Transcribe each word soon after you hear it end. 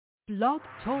Blog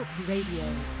Talk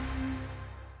Radio.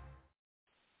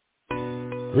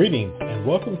 Greetings and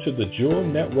welcome to the Jewel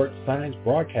Network Science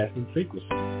Broadcasting Frequency.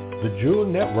 The Jewel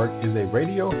Network is a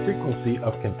radio frequency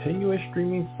of continuous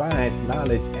streaming science,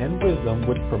 knowledge, and wisdom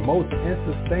which promotes and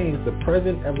sustains the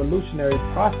present evolutionary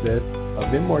process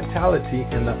of immortality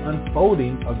and the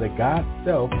unfolding of the God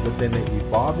Self within an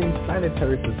evolving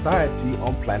planetary society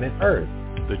on planet Earth.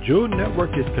 The Jewel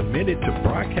Network is committed to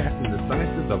broadcasting the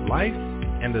sciences of life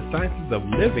and the sciences of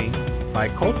living by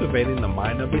cultivating the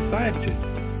mind of a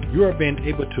scientist. You are being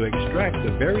able to extract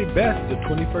the very best the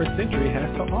 21st century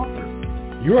has to offer.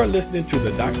 You are listening to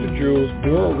the Dr. Jewel's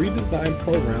Neural Redesign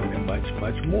Program and much,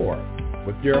 much more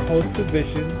with your host,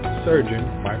 physician, surgeon,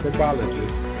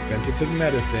 microbiologist, preventative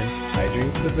medicine,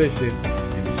 hygiene physician,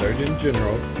 and Surgeon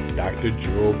General, Dr.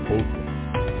 Jewel Poulsen.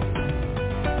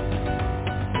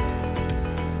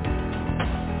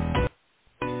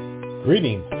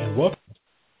 Greetings and welcome.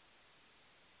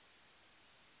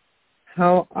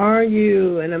 How are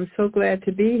you? And I'm so glad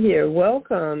to be here.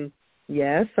 Welcome.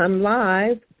 Yes, I'm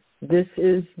live. This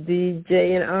is the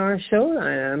J&R show.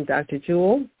 I'm Dr.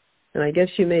 Jewel. And I guess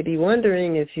you may be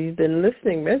wondering if you've been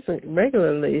listening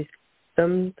regularly.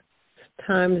 Sometimes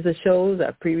the shows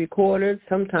are pre-recorded.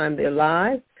 Sometimes they're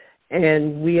live.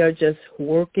 And we are just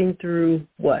working through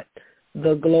what?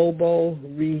 The global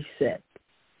reset.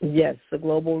 Yes, the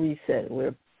global reset.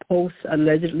 We're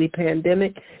post-allegedly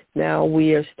pandemic. Now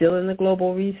we are still in the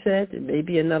global reset,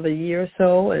 maybe another year or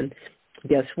so, and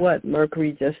guess what?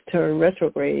 Mercury just turned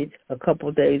retrograde a couple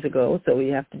of days ago, so we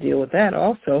have to deal with that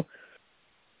also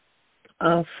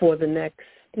for the next,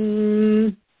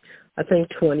 I think,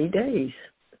 20 days.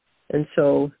 And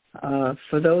so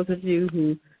for those of you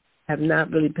who have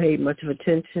not really paid much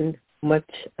attention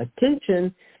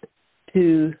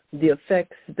to the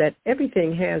effects that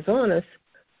everything has on us,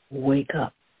 wake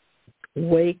up.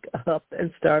 Wake up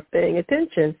and start paying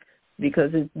attention,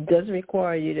 because it doesn't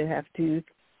require you to have to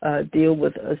deal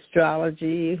with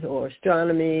astrology or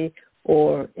astronomy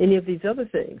or any of these other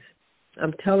things.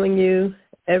 I'm telling you,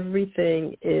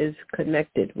 everything is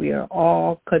connected. We are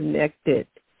all connected.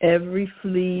 Every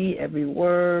flea, every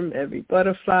worm, every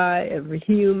butterfly, every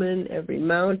human, every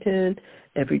mountain,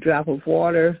 every drop of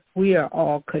water, we are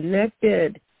all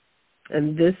connected.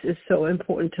 And this is so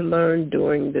important to learn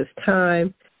during this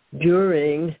time,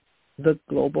 during the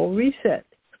global reset.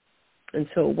 And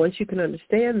so once you can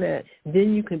understand that,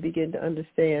 then you can begin to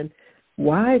understand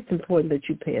why it's important that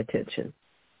you pay attention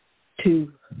to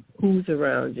who's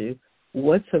around you,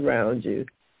 what's around you,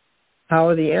 how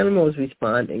are the animals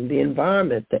responding, the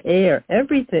environment, the air,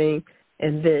 everything,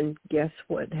 and then guess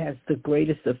what has the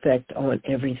greatest effect on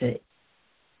everything?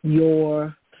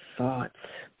 Your thoughts.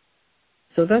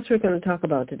 So that's what we're going to talk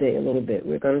about today a little bit.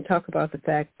 We're going to talk about the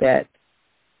fact that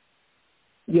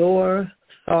your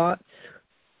thoughts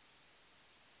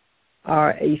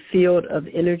are a field of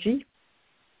energy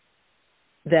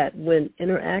that when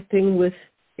interacting with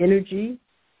energy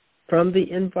from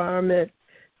the environment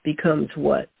becomes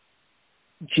what?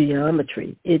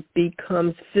 Geometry. It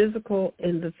becomes physical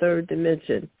in the third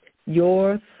dimension.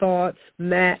 Your thoughts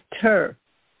matter.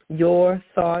 Your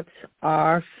thoughts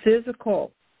are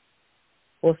physical.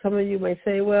 Well, some of you may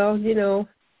say, well,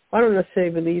 I don't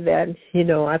necessarily believe that.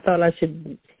 I thought I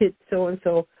should hit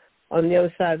so-and-so on the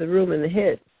other side of the room in the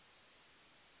head.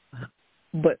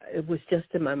 But it was just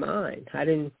in my mind. I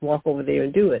didn't walk over there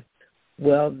and do it.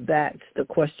 Well, that's the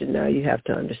question now you have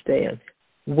to understand.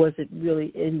 Was it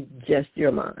really in just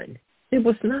your mind? It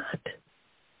was not.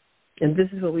 And this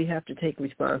is what we have to take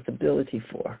responsibility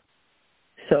for.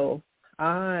 So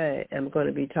I am going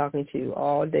to be talking to you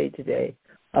all day today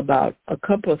about a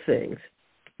couple of things.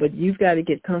 But you've got to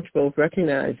get comfortable with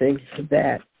recognizing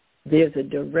that there's a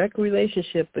direct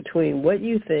relationship between what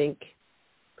you think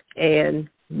and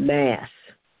mass.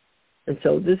 And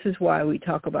so this is why we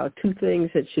talk about two things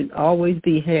that should always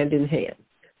be hand in hand.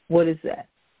 What is that?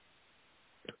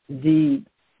 The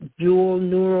Jewel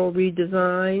Neural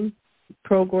Redesign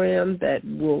Program that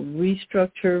will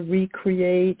restructure,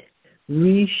 recreate,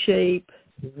 reshape,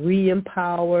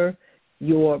 re-empower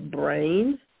your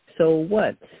brain. So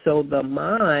what? So the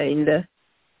mind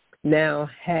now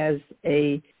has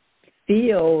a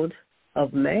field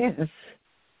of mass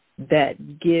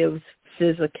that gives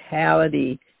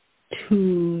physicality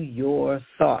to your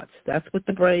thoughts. That's what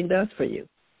the brain does for you.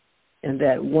 And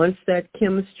that once that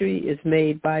chemistry is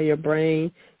made by your brain,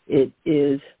 it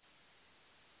is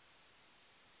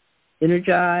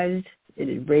energized,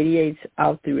 it radiates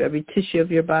out through every tissue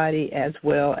of your body as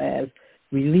well as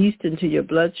released into your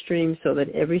bloodstream so that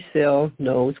every cell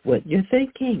knows what you're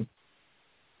thinking.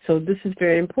 So this is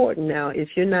very important. Now, if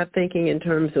you're not thinking in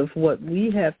terms of what we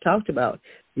have talked about,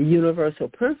 the universal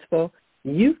principle,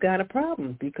 you've got a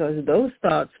problem, because those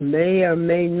thoughts may or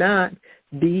may not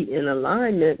be in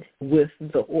alignment with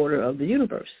the order of the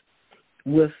universe,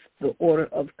 with the order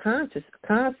of the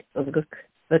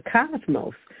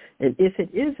cosmos. And if it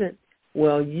isn't,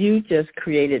 well, you just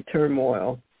created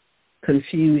turmoil,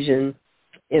 confusion,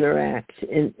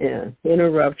 interruption,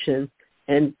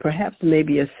 and perhaps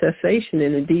maybe a cessation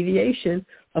and a deviation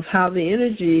of how the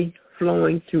energy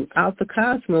flowing throughout the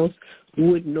cosmos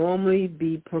would normally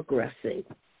be progressing.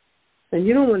 And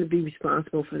you don't want to be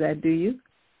responsible for that, do you?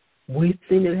 We've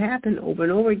seen it happen over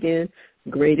and over again.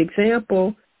 Great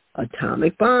example,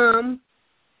 atomic bomb.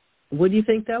 What do you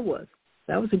think that was?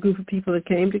 That was a group of people that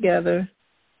came together,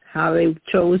 how they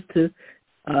chose to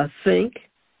think,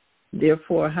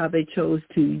 therefore how they chose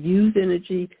to use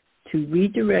energy to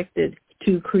redirect it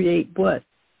to create what?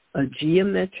 A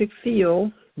geometric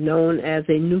field known as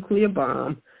a nuclear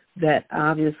bomb that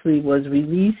obviously was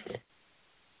released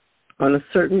on a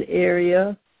certain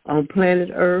area on planet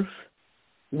Earth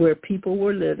where people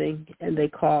were living, and they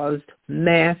caused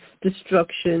mass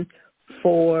destruction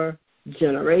for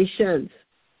generations.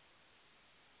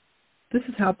 This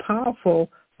is how powerful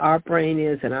our brain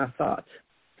is and our thoughts.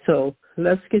 So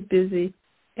let's get busy,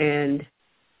 and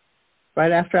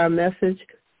right after our message,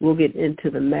 we'll get into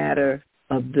the matter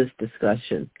of this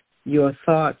discussion. Your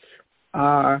thoughts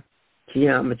are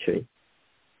geometry.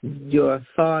 Your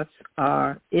thoughts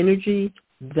are energy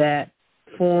that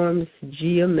forms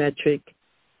geometric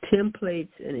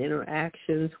templates and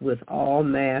interactions with all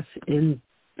mass in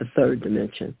the third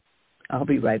dimension. I'll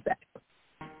be right back.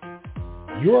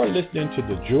 You are listening to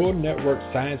the Jewel Network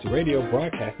Science Radio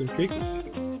Broadcasting Frequency.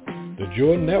 The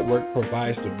Jewel Network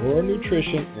provides the neural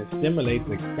nutrition and stimulates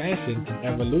expansion and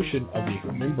evolution of the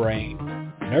human brain,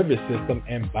 nervous system,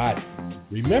 and body.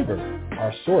 Remember,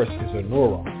 our source is a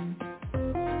neuron.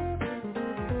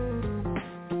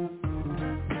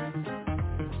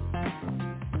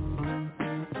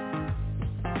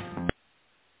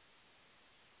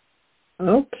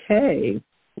 Okay,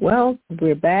 well,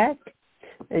 we're back,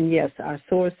 and yes, our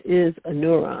source is a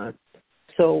neuron.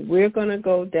 So we're going to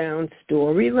go down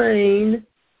story lane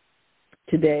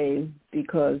today,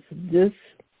 because this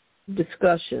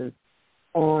discussion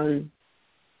on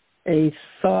a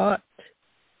thought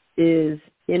is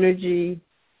energy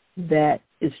that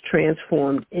is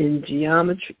transformed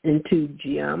into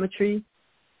geometry,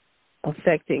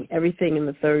 affecting everything in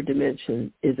the third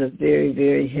dimension, is a very,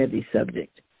 very heavy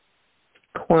subject.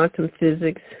 Quantum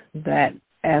physics, that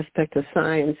aspect of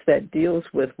science that deals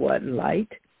with what? Light,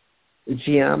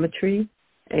 geometry,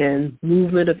 and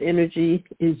movement of energy,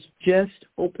 is just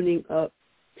opening up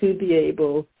to be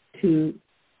able to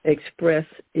express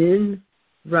in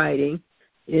writing,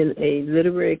 in a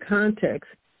literary context,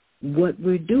 what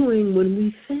we're doing when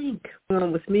we think. Come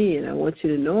on with me, and I want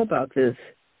you to know about this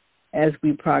as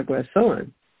we progress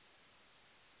on.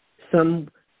 Some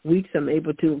weeks I'm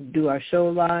able to do our show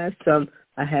live. Some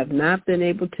I have not been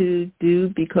able to do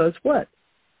because what?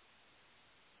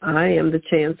 I am the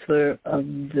chancellor of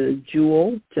the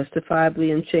Jewel,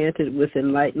 Justifiably Enchanted with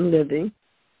Enlightened Living,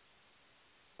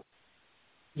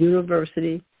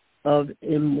 University of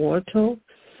Immortal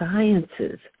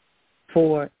Sciences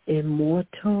for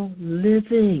Immortal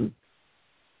Living.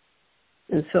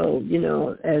 And so,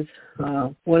 as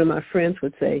one of my friends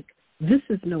would say, this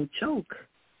is no joke.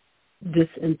 This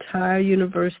entire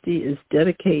university is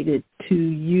dedicated to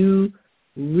you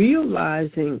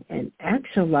realizing and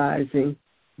actualizing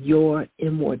your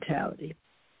immortality.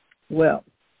 Well,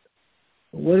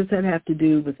 what does that have to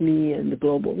do with me and the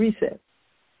global reset?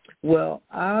 Well,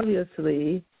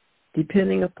 obviously,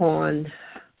 depending upon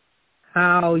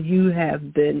how you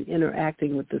have been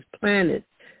interacting with this planet,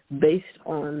 based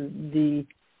on the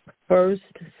first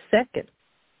second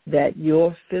that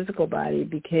your physical body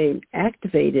became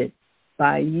activated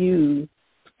by you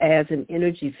as an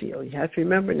energy field. You have to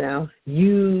remember now,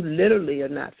 you literally are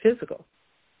not physical,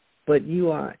 but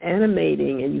you are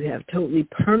animating, and you have totally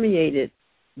permeated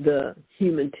the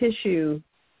human tissue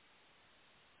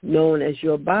known as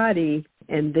your body,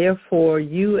 and therefore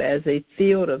you as a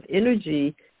field of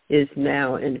energy is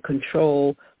now in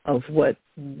control of what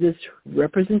this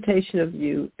representation of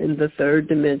you in the third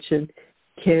dimension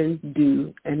can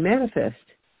do and manifest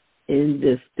in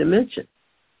this dimension.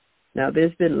 Now,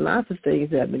 there's been lots of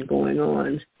things that have been going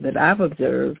on that I've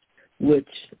observed which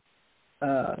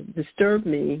disturbed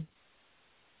me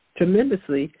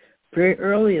tremendously very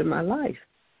early in my life.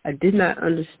 I did not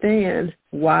understand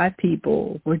why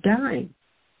people were dying.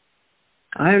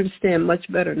 I understand much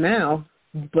better now,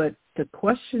 but the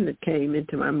question that came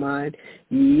into my mind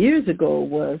years ago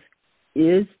was,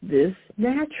 is this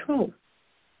natural?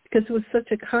 Because it was such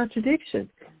a contradiction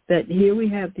that here we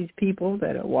have these people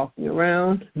that are walking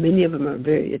around. Many of them are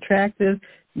very attractive.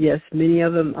 Yes, many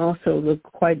of them also look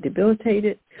quite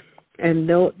debilitated. And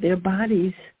their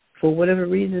bodies, for whatever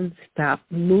reason, stop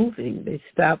moving. They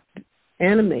stop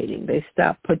animating. They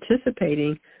stop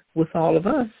participating with all of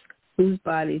us whose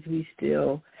bodies we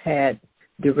still had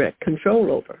direct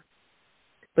control over.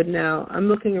 But now I'm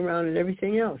looking around at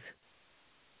everything else.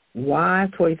 Why,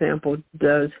 for example,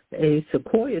 does a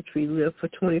sequoia tree live for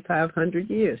 2,500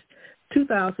 years,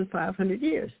 2,500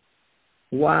 years?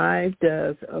 Why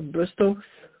does a Bristol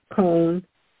cone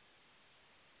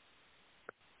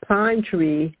pine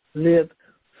tree live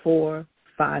for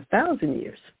 5,000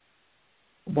 years?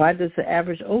 Why does the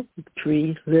average oak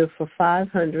tree live for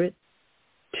 500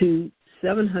 to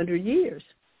 700 years?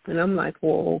 And I'm like,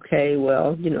 well, okay,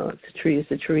 well,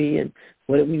 it's a tree, and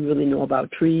what do we really know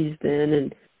about trees then?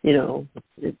 And,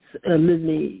 it's a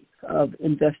litany of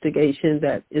investigation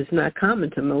that is not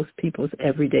common to most people's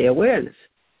everyday awareness.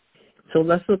 So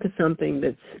let's look at something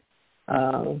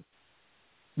that's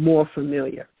more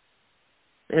familiar.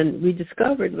 And we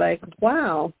discovered,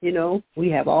 wow, we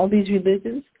have all these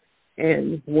religions,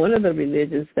 and one of the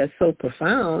religions that's so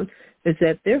profound is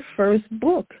that their first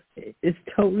book is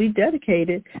totally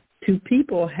dedicated to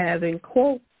people having,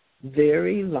 quote,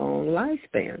 very long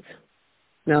lifespans.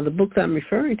 Now, the book I'm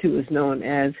referring to is known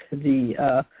as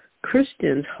the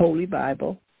Christians' Holy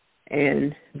Bible,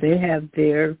 and they have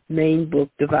their main book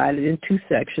divided in two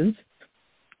sections,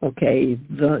 okay,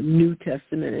 the New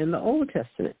Testament and the Old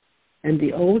Testament. And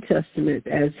the Old Testament,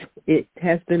 as it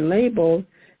has been labeled,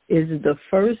 is the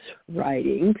first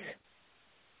writings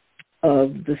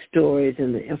of the stories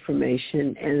and the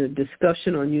information and the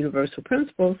discussion on universal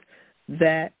principles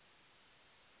that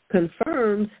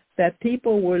confirms that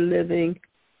people were living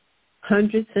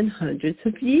hundreds and hundreds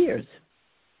of years,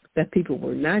 that people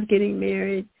were not getting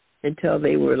married until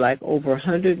they were over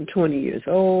 120 years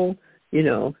old.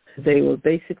 They were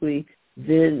basically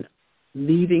then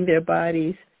leaving their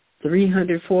bodies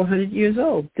 300, 400 years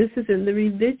old. This is in the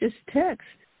religious text,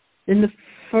 in the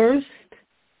first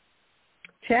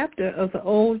chapter of the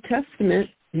Old Testament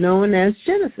known as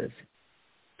Genesis.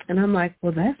 And I'm like,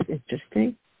 well, that's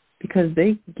interesting, because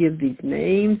they give these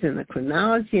names and the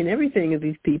chronology and everything of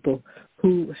these people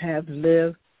who have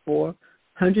lived for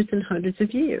hundreds and hundreds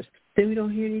of years. Then we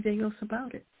don't hear anything else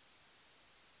about it.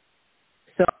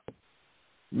 So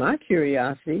my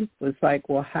curiosity was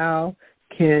well, how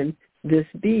can this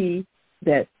be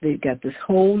that they've got this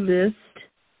whole list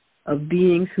of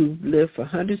beings who've lived for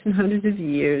hundreds and hundreds of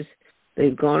years?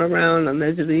 They've gone around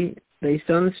allegedly based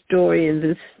on the story in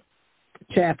this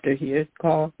chapter here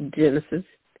called Genesis,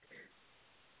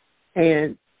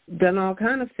 and done all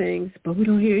kind of things, but we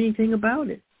don't hear anything about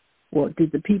it. Well,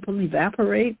 did the people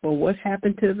evaporate, or what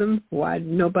happened to them? Why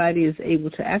nobody is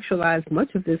able to actualize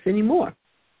much of this anymore?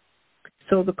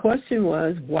 So the question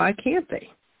was, why can't they?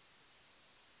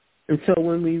 And so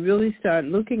when we really start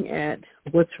looking at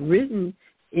what's written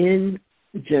in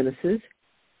Genesis,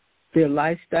 their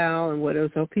lifestyle and what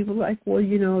else, people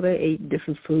they ate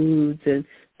different foods and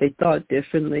they thought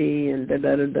differently and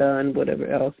da-da-da-da and whatever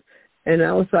else. And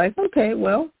I was like, okay,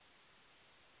 well,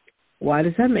 why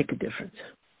does that make a difference?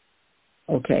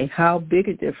 Okay, how big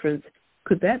a difference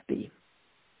could that be?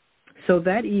 So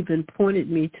that even pointed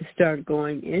me to start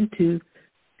going into,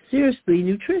 seriously,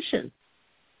 nutrition.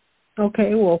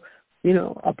 Okay, well,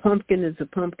 a pumpkin is a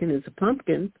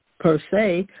pumpkin per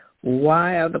se.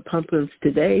 Why are the pumpkins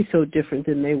today so different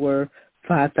than they were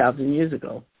 5,000 years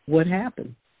ago? What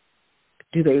happened?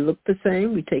 Do they look the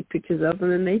same? We take pictures of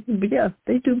them, and they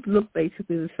do look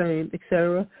basically the same,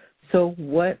 etc. So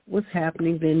what was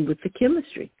happening then with the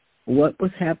chemistry? What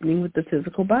was happening with the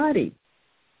physical body?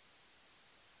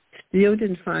 Still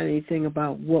didn't find anything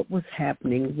about what was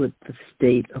happening with the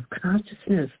state of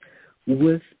consciousness,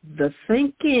 with the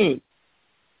thinking.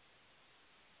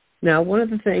 Now, one of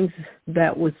the things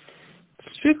that was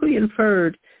strictly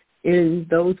inferred in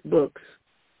those books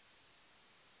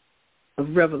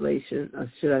of Revelation,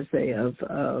 or should I say of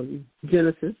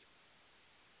Genesis,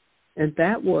 and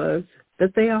that was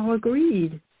that they all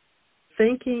agreed,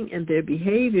 thinking and their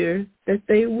behavior, that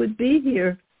they would be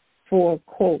here for,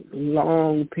 quote,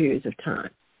 long periods of time.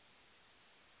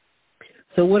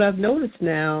 So what I've noticed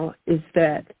now is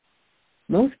that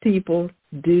most people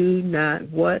do not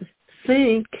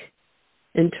think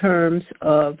in terms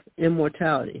of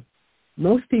immortality.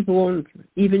 Most people won't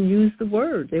even use the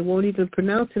word. They won't even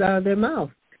pronounce it out of their mouth.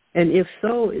 And if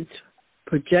so, it's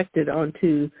projected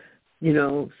onto,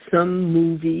 some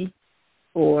movie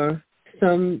or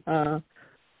some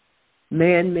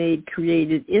man-made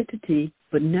created entity,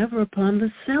 but never upon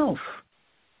the self.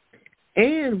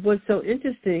 And what's so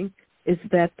interesting is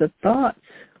that the thoughts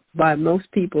by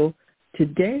most people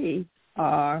today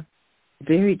are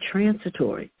very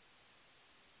transitory.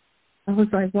 I was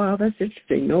like, wow, that's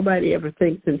interesting. Nobody ever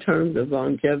thinks in terms of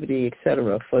longevity, et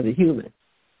cetera, for the human,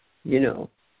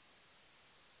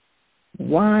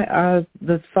 Why are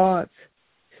the thoughts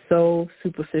so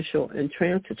superficial and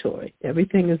transitory?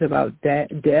 Everything is about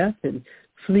death and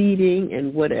fleeting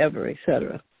and whatever, et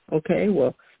cetera. Okay,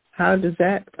 well, how does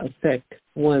that affect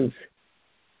one's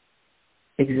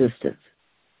existence?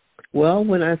 Well,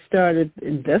 when I started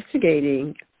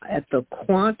investigating at the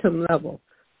quantum level,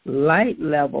 light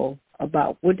level,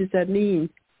 about what does that mean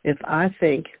if I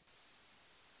think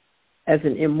as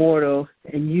an immortal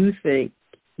and you think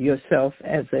yourself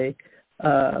as a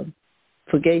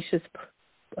fugacious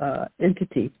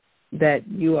entity, that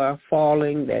you are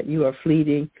falling, that you are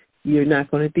fleeting, you're not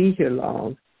going to be here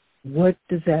long. What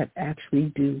does that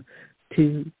actually do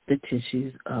to the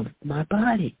tissues of my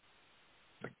body?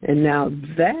 And now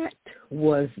that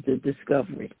was the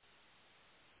discovery.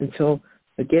 And so,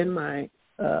 again, my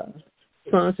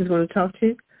sponsor is going to talk to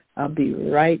you. I'll be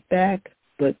right back.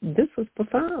 But this was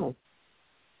profound.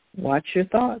 Watch your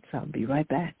thoughts. I'll be right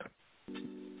back.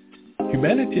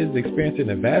 Humanity is experiencing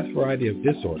a vast variety of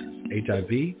disorders: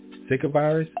 HIV, Zika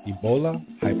virus, Ebola,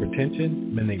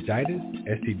 hypertension, meningitis,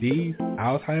 STDs,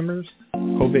 Alzheimer's,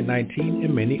 COVID-19,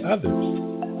 and many others.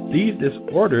 These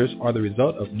disorders are the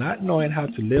result of not knowing how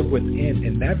to live within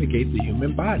and navigate the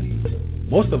human body.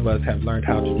 Most of us have learned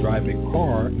how to drive a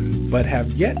car, but have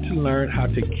yet to learn how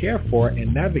to care for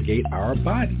and navigate our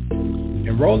body.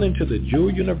 Enroll into the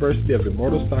Jewel University of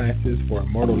Immortal Sciences for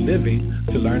Immortal Living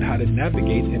to learn how to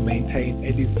navigate and maintain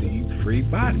a disease-free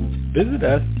body. Visit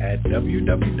us at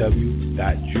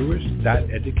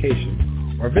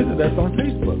www.jewish.education or visit us on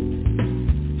Facebook.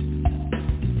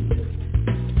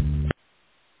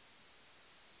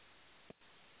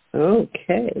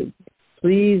 Okay.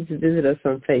 Please visit us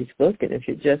on Facebook. And if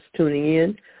you're just tuning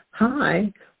in,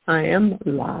 hi, I am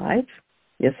live.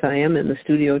 Yes, I am in the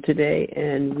studio today,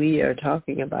 and we are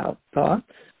talking about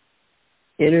thoughts,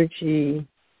 energy,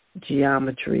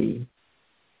 geometry,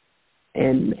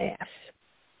 and mass.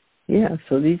 Yeah,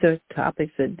 so these are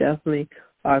topics that definitely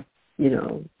are,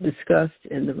 discussed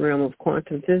in the realm of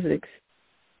quantum physics,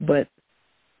 but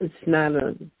it's not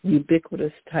a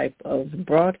ubiquitous type of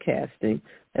broadcasting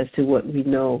as to what we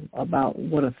know about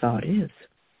what a thought is.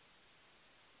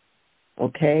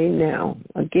 Okay, now,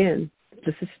 again,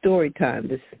 this is story time,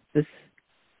 this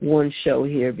one show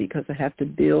here, because I have to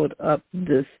build up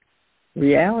this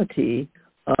reality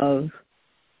of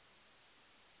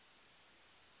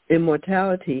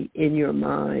immortality in your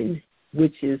mind,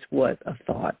 which is what? A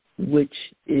thought,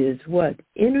 which is what?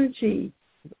 Energy.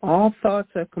 All thoughts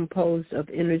are composed of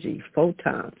energy,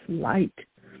 photons, light.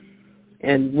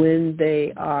 And when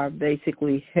they are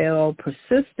basically held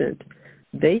persistent,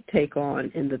 they take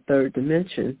on, in the third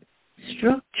dimension,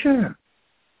 structure.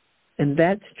 And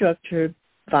that structure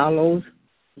follows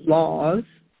laws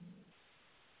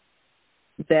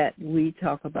that we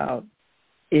talk about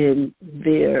in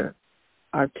their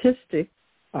artistic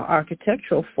or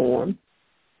architectural form,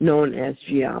 known as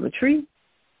geometry.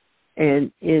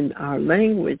 And in our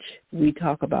language, we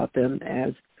talk about them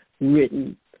as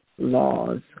written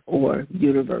laws or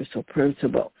universal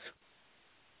principles.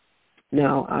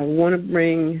 Now, I want to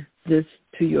bring this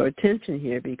to your attention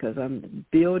here because I'm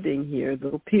building here the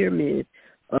little pyramid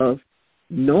of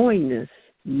knowingness,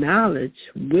 knowledge,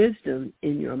 wisdom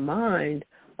in your mind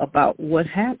about what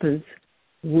happens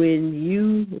when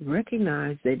you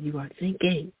recognize that you are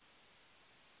thinking.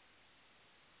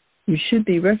 You should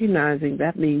be recognizing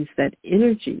that means that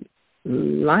energy,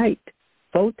 light,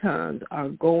 photons are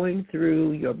going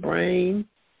through your brain,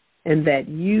 and that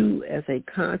you as a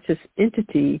conscious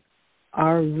entity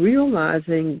are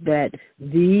realizing that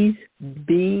these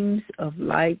beams of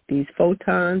light, these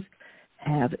photons,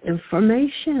 have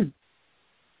information.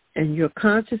 And your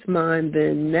conscious mind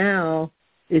then now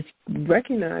is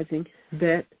recognizing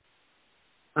that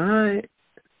I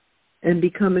am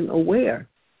becoming aware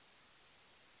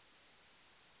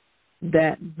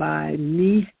that by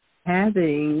me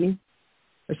having,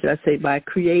 or should I say by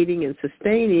creating and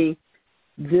sustaining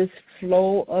this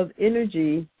flow of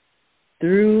energy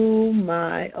through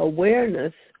my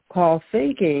awareness called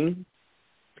thinking,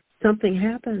 something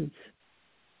happens.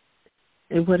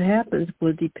 And what happens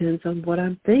will depends on what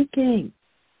I'm thinking.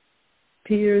 It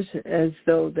appears as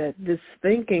though that this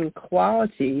thinking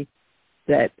quality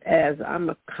that as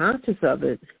I'm conscious of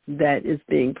it, that is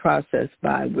being processed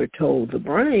by, we're told, the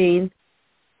brain,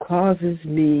 causes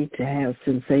me to have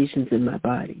sensations in my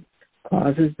body,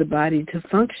 causes the body to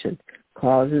function,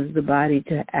 causes the body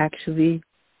to actually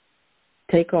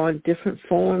take on different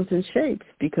forms and shapes,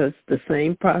 because the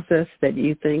same process that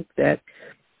you think that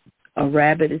a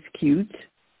rabbit is cute,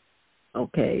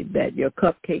 okay, that your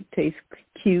cupcake tastes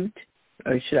cute,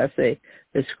 or should I say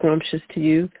is scrumptious to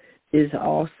you, is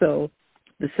also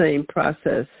the same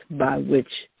process by which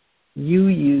you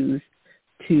use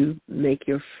to make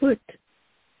your foot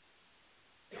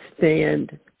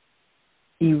stand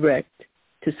erect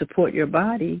to support your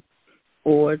body,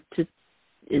 or to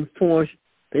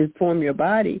inform your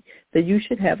body that you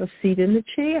should have a seat in the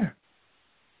chair.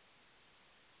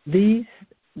 These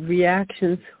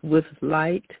reactions with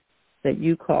light that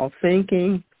you call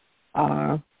thinking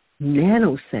are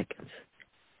nanoseconds.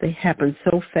 They happen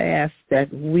so fast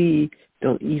that we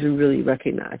don't even really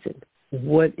recognize it,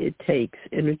 what it takes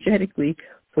energetically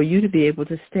for you to be able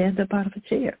to stand up out of a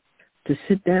chair, to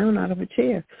sit down out of a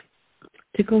chair,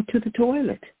 to go to the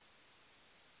toilet,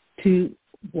 to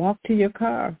walk to your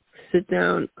car, sit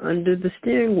down under the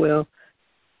steering wheel,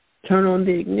 turn on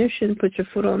the ignition, put your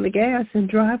foot on the gas, and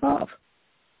drive off.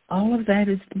 All of that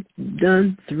is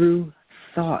done through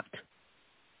thought.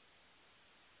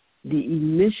 The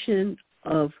emission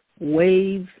of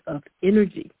waves of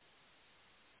energy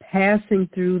passing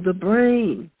through the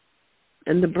brain.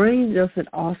 And the brain does an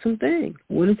awesome thing.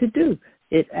 What does it do?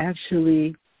 It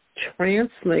actually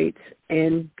translates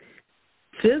and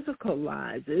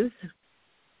physicalizes,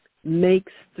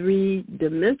 makes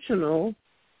three-dimensional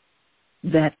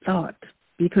that thought,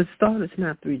 because thought is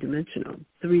not three-dimensional.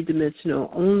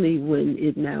 Three-dimensional only when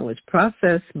it now is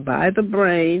processed by the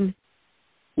brain,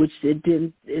 which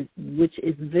then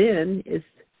is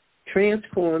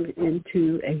transformed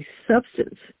into a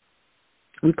substance.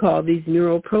 We call these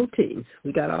neuroproteins.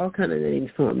 We got all kind of names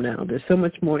for them now. There's so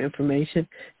much more information,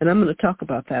 and I'm going to talk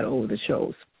about that over the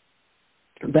shows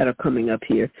that are coming up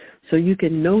here, so you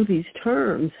can know these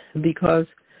terms, because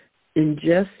in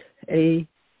just a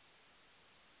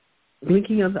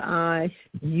blinking of the eye,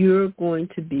 you're going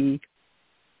to be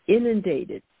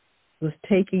inundated with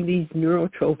taking these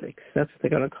neurotropics. That's what they're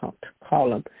going to call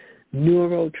them,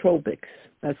 neurotropics.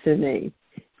 That's their name.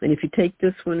 And if you take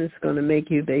this one, it's going to make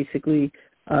you basically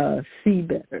see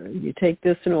better. You take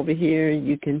this one over here,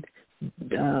 you can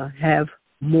have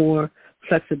more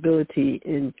flexibility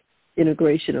in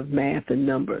integration of math and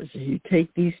numbers. If you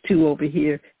take these two over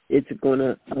here, it's going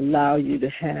to allow you to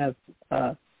have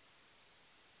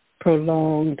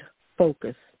prolonged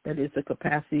focus. That is the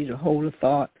capacity to hold a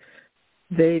thought.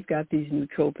 They've got these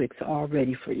nootropics all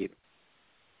ready for you.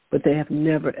 But they have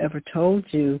never, ever told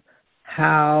you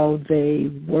how they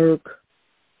work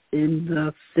in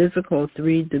the physical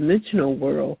three-dimensional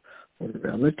world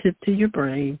relative to your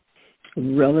brain,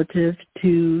 relative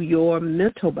to your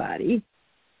mental body,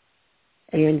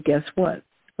 and guess what?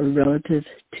 Relative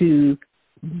to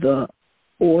the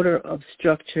order of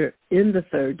structure in the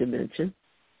third dimension,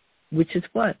 which is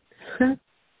what?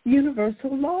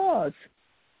 Universal laws.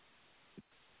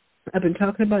 I've been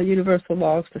talking about universal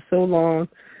laws for so long.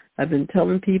 I've been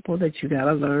telling people that you got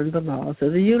to learn the laws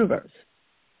of the universe.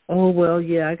 Oh, well,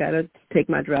 yeah, I got to take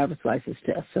my driver's license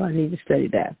test, so I need to study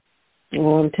that.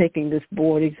 Or I'm taking this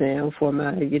board exam for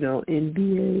my,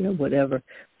 MBA or whatever,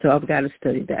 so I've got to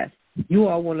study that. You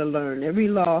all want to learn every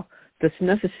law that's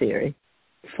necessary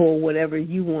for whatever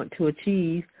you want to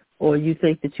achieve or you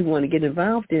think that you want to get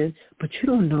involved in, but you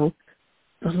don't know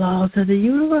the laws of the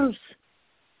universe.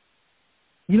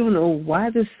 You don't know why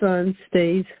the sun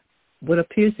stays what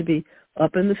appears to be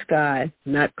up in the sky,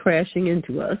 not crashing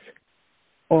into us,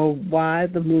 or why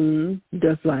the moon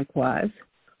does likewise,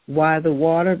 why the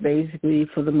water basically,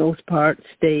 for the most part,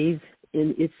 stays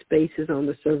in its spaces on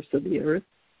the surface of the earth,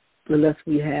 unless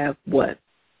we have, what,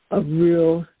 a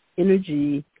real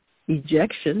energy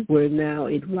ejection where now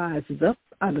it rises up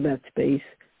out of that space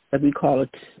that we call a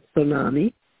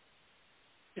tsunami.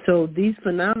 So these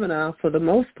phenomena, for the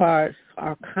most part,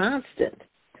 are constant,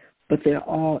 but they're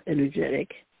all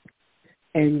energetic.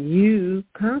 And you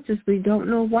consciously don't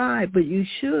know why, but you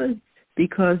should,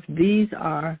 because these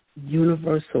are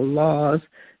universal laws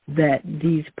that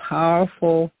these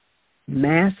powerful,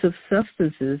 massive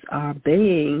substances are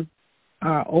obeying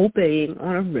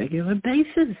on a regular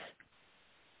basis.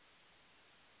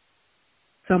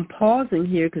 So I'm pausing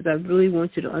here because I really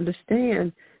want you to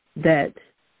understand that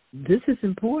this is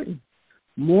important,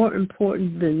 more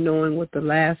important than knowing what the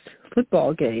last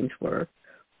football games were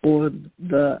or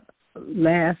the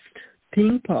last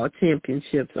ping pong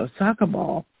championships or soccer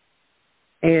ball.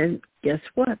 And guess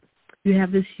what? You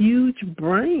have this huge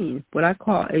brain, what I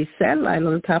call a satellite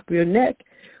on the top of your neck,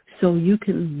 so you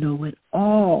can know it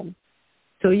all.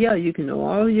 So, yeah, you can know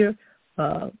all your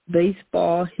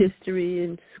baseball history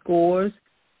and scores.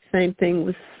 Same thing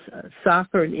with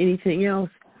soccer and anything else.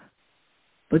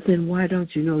 But then why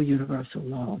don't you know universal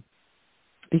law?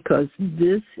 Because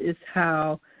this is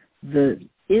how the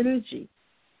energy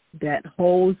that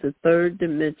holds the third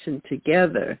dimension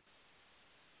together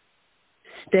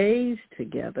stays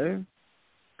together,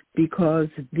 because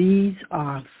these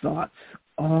are thoughts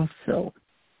also.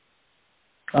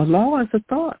 A law is a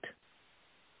thought.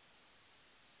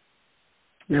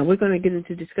 Now, we're going to get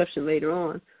into discussion later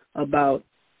on about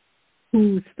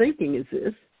whose thinking is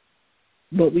this,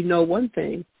 but we know one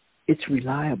thing, it's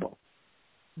reliable.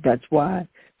 That's why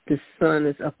the sun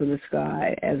is up in the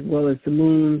sky as well as the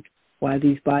moon, why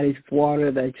these bodies of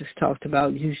water that I just talked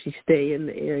about usually stay in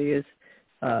the areas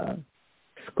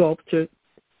sculptured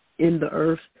in the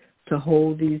earth to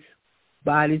hold these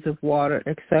bodies of water,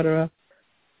 etc.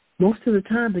 Most of the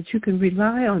time that you can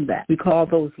rely on that. We call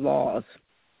those laws.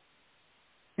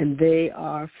 And they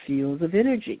are fields of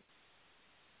energy.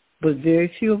 But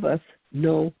very few of us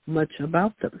know much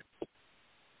about them.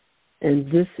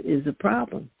 And this is a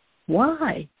problem.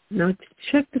 Why? Now,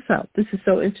 check this out. This is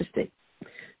so interesting.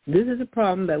 This is a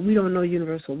problem that we don't know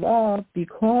universal law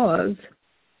because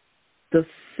the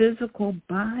physical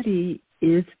body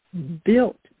is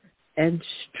built and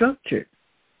structured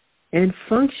and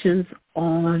functions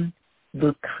on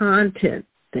the content,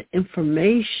 the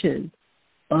information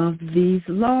of these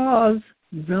laws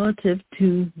relative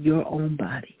to your own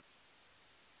body.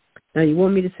 Now, you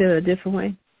want me to say it a different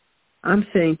way? I'm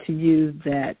saying to you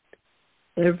that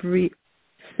every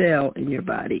cell in your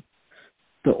body,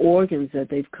 the organs that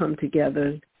they've come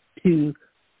together to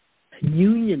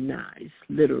unionize,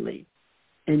 literally,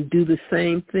 and do the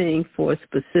same thing for a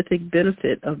specific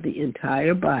benefit of the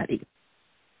entire body,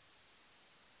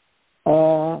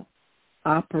 all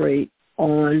operate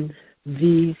on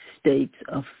these states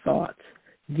of thoughts,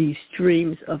 these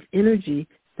streams of energy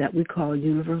that we call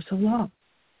universal law.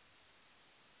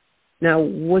 Now,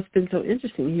 what's been so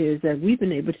interesting here is that we've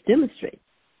been able to demonstrate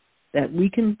that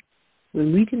we can,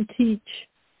 when we can teach,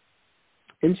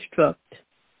 instruct,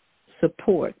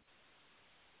 support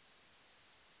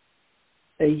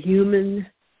a human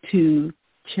to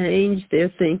change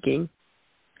their thinking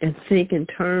and think in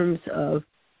terms of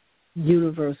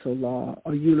universal law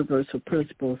or universal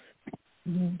principles,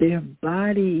 their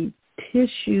body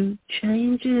tissue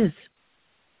changes.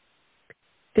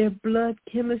 Their blood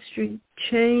chemistry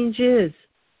changes.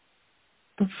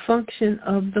 The function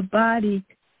of the body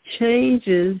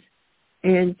changes.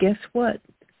 And guess what?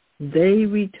 They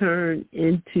return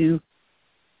into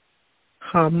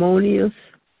harmonious,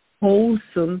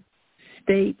 wholesome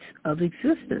states of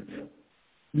existence,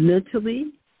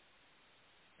 mentally,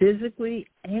 physically,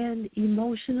 and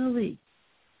emotionally.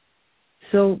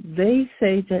 So they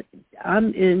say that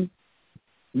I'm in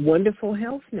wonderful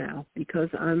health now because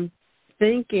I'm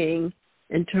thinking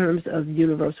in terms of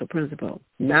universal principle,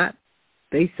 not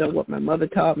based on what my mother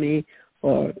taught me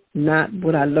or not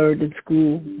what I learned in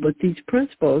school, but these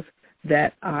principles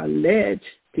that are alleged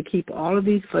to keep all of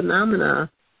these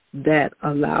phenomena that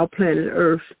allow planet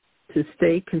Earth to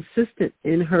stay consistent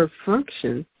in her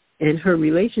function and her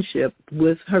relationship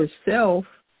with herself.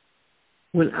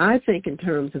 When I think in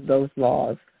terms of those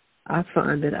laws, I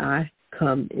find that I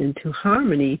come into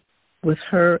harmony with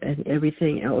her and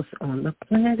everything else on the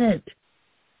planet.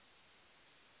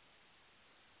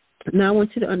 Now, I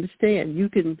want you to understand, you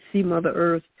can see Mother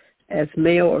Earth as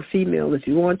male or female if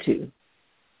you want to.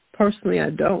 Personally, I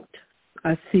don't.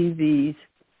 I see these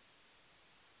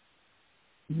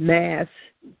mass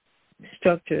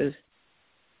structures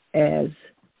as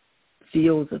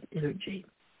fields of energy.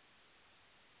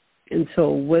 And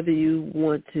so whether you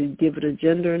want to give it a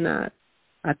gender or not,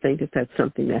 I think that that's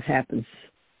something that happens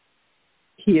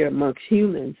here amongst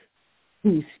humans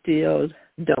who still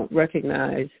don't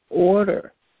recognize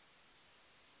order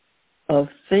of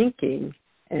thinking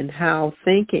and how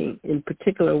thinking in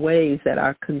particular ways that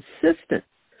are consistent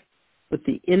with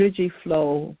the energy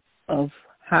flow of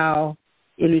how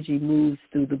energy moves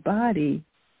through the body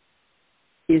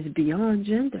is beyond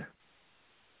gender.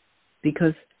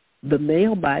 Because the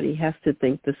male body has to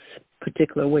think this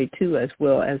particular way too, as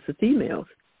well as the females,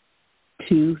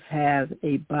 to have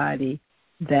a body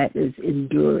that is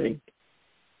enduring,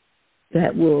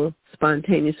 that will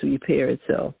spontaneously repair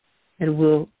itself, and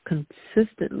will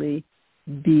consistently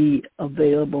be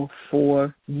available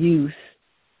for use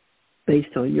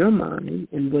based on your mind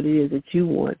and what it is that you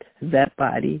want that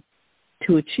body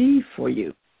to achieve for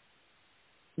you.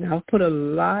 Now, I'll put a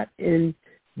lot in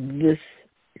this.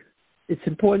 It's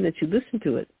important that you listen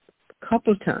to it a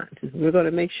couple of times. We're going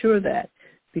to make sure that,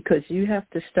 because you have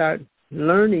to start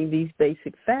learning these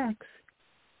basic facts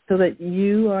so that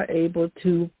you are able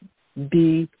to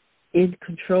be in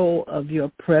control of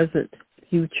your present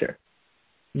future.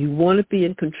 You want to be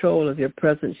in control of your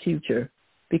present future,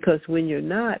 because when you're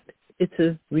not, it's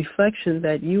a reflection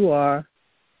that you are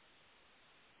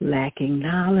lacking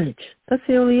knowledge. That's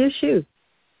the only issue.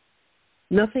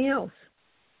 Nothing else.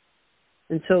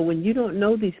 And so when you don't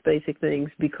know these basic things,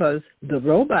 because the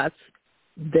robots,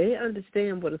 they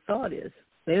understand what a thought is.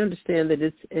 They understand that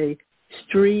it's a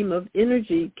stream of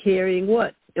energy carrying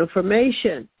what?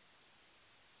 Information.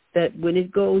 That when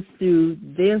it goes through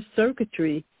their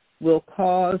circuitry will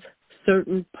cause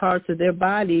certain parts of their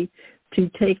body to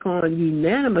take on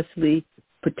unanimously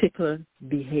particular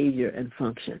behavior and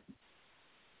function.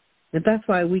 And that's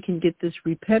why we can get this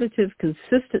repetitive,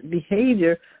 consistent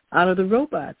behavior out of the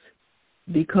robots,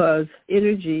 because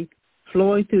energy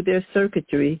flowing through their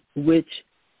circuitry, which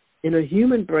in a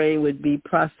human brain would be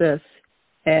processed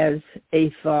as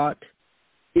a thought,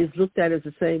 is looked at as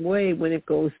the same way when it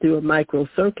goes through a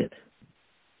microcircuit.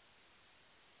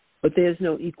 But there's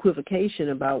no equivocation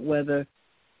about whether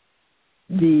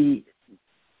the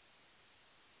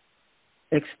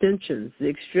extensions, the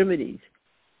extremities,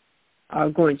 are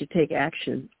going to take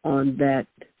action on that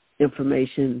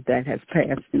information that has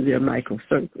passed through their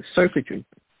microcircuitry.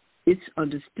 It's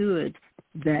understood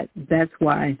that that's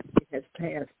why it has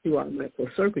passed through our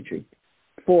microcircuitry,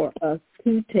 for us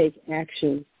to take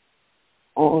action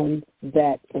on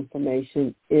that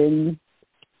information in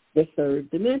the third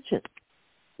dimension.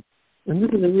 And this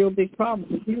is a real big problem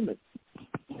with humans,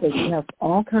 because we have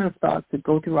all kinds of thoughts that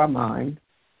go through our mind,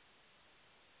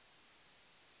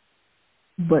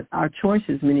 but our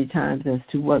choices many times as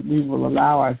to what we will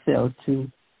allow ourselves to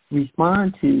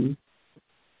respond to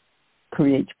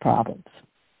creates problems.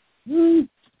 I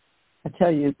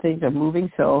tell you, things are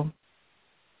moving, so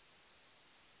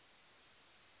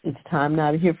it's time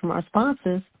now to hear from our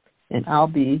sponsors, and I'll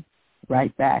be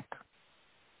right back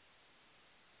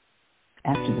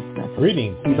after this message.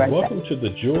 Greetings, and welcome to the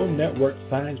Jewel Network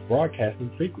Science Broadcasting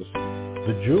Frequency.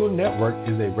 The Jewel Network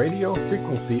is a radio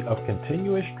frequency of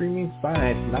continuous streaming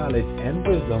science, knowledge, and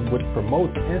wisdom which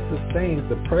promotes and sustains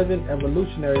the present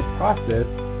evolutionary process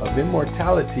of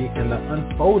immortality and the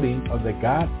unfolding of the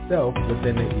God Self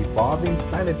within an evolving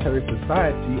planetary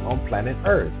society on planet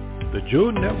Earth. The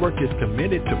Jewel Network is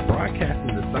committed to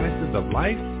broadcasting the sciences of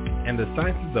life and the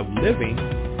sciences of living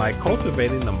by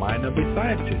cultivating the mind of a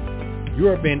scientist. You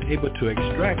are being able to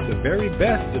extract the very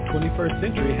best the 21st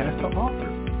century has to offer.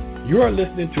 You are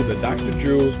listening to the Dr.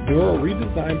 Jewel's Neural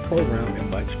Redesign Program and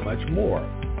much, much more,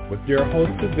 with your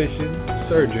host physician,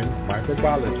 surgeon,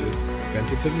 microbiologist,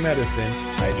 preventive medicine,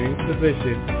 hygiene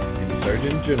physician, and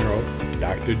Surgeon General,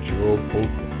 Dr. Jewel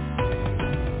Poulsen.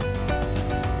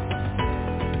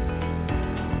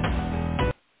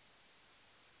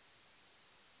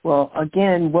 Well,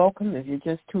 again, welcome. If you're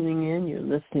just tuning in, you're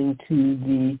listening to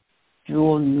the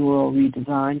Jewel Neural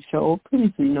Redesign Show,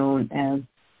 previously known as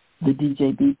the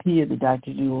DJBP, or the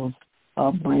Dr. Jewel's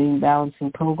Brain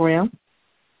Balancing Program.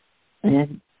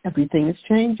 And everything is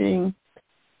changing.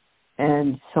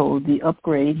 And so the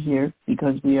upgrade here,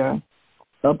 because we are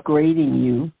upgrading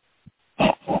you,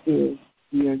 is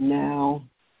we are now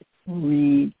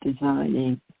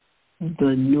redesigning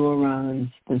the neurons,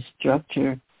 the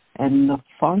structure, and the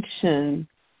function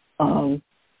of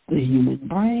the human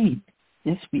brain.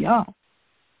 Yes, we are.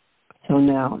 So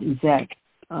now, is that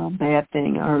a bad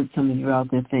thing? I heard some of you out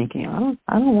there thinking,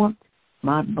 I don't want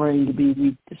my brain to be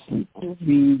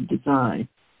redesigned.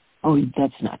 Oh,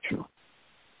 that's not true.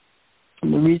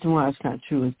 And the reason why it's not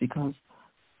true is because,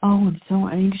 I'm so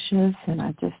anxious and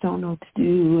I just don't know what to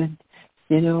do, and,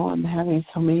 I'm having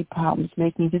so many problems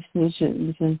making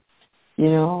decisions, and,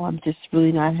 I'm just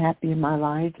really not happy in my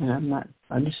life, and I'm not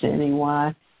understanding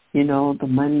why, the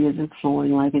money isn't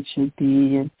flowing like it should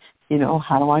be, and,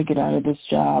 how do I get out of this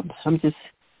job? I'm just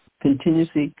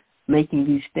continuously making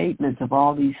these statements of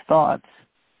all these thoughts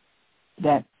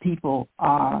that people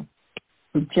are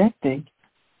projecting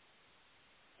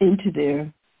into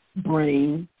their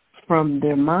brain from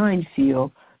their mind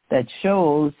field that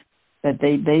shows that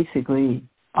they basically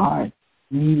are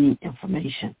needing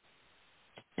information.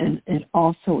 And it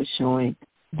also is showing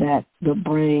that the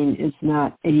brain is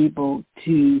not able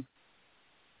to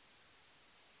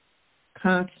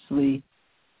consciously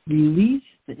release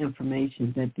the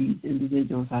information that these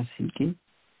individuals are seeking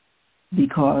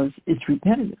because it's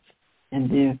repetitive, and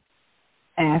they're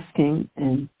asking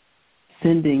and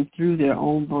sending through their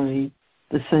own brain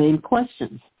the same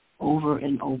questions. over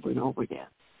and over and over again.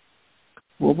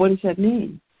 Well, what does that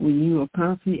mean? When you are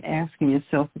constantly asking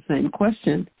yourself the same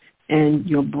question, and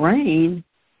your brain,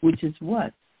 which is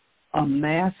what? A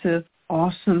massive,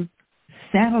 awesome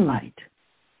satellite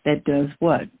that does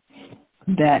what?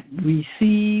 That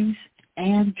receives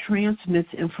and transmits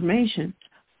information.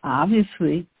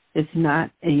 Obviously, it's not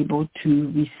able to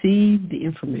receive the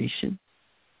information.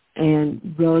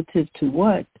 And relative to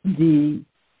what? The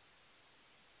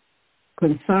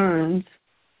concerns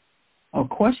or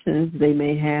questions they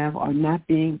may have are not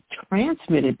being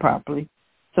transmitted properly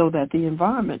so that the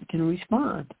environment can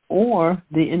respond, or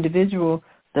the individual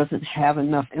doesn't have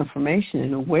enough information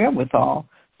and a wherewithal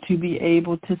to be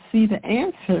able to see the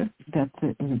answer that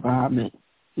the environment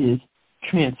is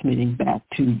transmitting back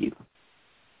to you.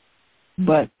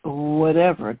 But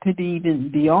whatever, it could be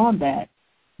even beyond that,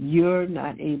 you're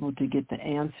not able to get the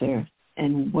answer.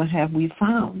 And what have we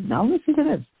found? Now listen to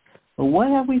this. But what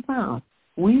have we found?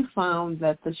 We found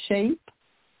that the shape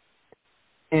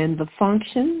and the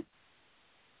function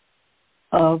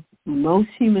of most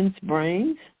humans'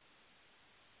 brains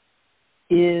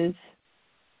is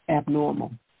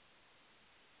abnormal.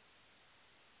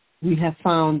 We have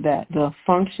found that the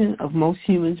function of most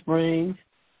humans' brains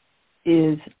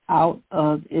is out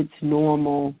of its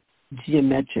normal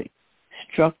geometric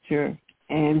structure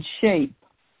and shape.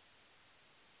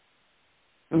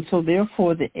 And so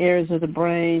therefore the areas of the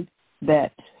brain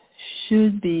that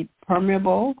should be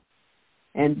permeable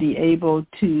and be able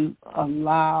to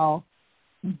allow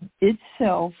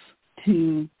itself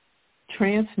to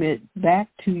transmit back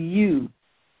to you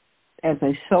as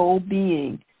a soul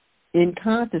being in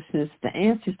consciousness, the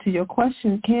answers to your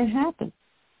question can't happen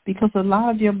because a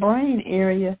lot of your brain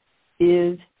area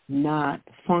is not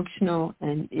functional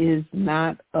and is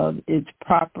not of its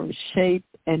proper shape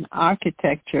and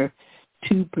architecture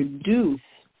to produce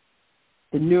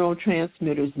the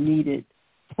neurotransmitters needed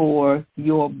for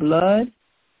your blood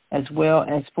as well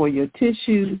as for your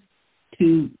tissues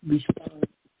to respond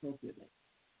appropriately.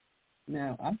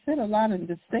 Now, I've said a lot in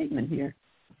this statement here,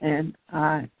 and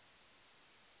I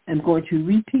am going to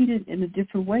repeat it in a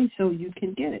different way so you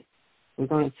can get it. We're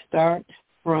going to start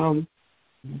from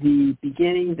the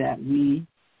beginning that we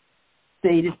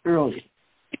stated earlier.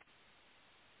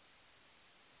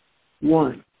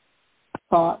 1,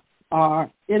 thoughts are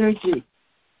energy.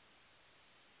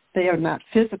 They are not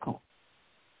physical.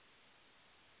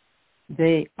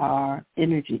 They are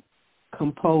energy,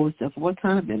 composed of what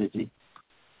kind of energy?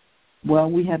 Well,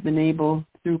 we have been able,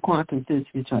 through quantum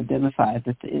physics, to identify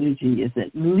that the energy is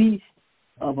at least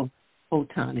of a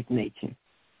photonic nature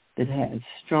that has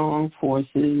strong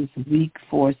forces, weak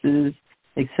forces,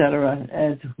 etc.,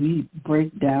 as we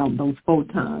break down those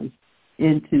photons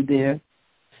into their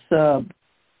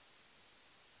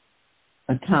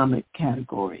subatomic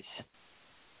categories,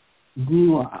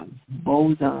 gluons,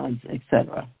 bosons,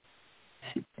 etc.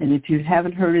 And if you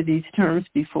haven't heard of these terms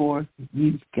before,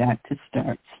 you've got to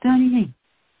start studying,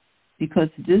 because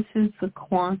this is the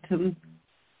quantum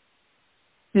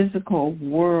physical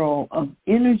world of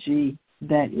energy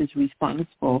that is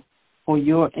responsible for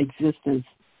your existence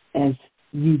as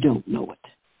you don't know it.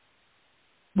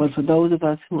 But for those of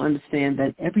us who understand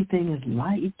that everything is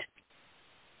light,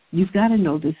 you've got to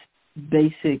know this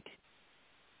basic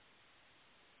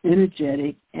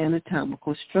energetic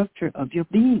anatomical structure of your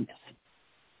beingness.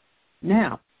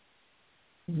 Now,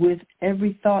 with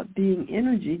every thought being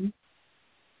energy,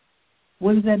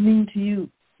 what does that mean to you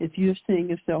if you're seeing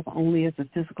yourself only as a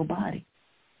physical body?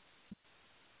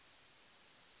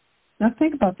 Now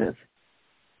think about this,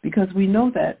 because we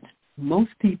know that most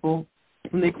people,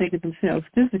 when they think of themselves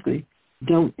physically,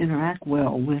 don't interact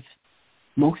well with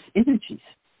most energies.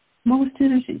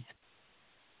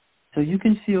 So you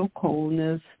can feel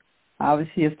coldness.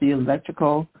 Obviously, if the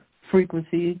electrical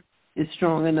frequency is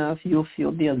strong enough, you'll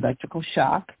feel the electrical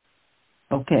shock.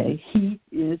 Okay, heat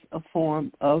is a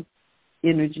form of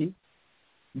energy,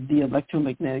 the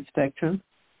electromagnetic spectrum.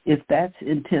 If that's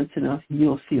intense enough,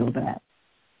 you'll feel that.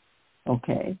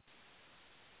 Okay.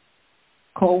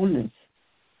 Coldness,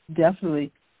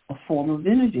 definitely a form of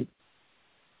energy.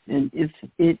 And if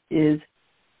it is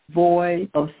void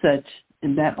of such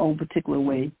in that own particular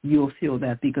way, you'll feel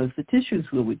that because the tissues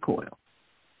will recoil.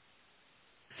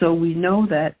 So we know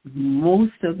that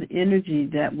most of the energy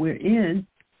that we're in,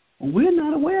 we're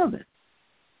not aware of it.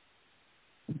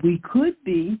 We could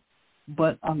be,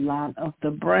 but a lot of the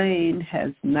brain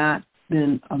has not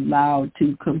been allowed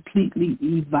to completely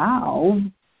evolve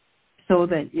so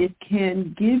that it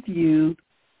can give you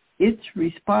its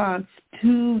response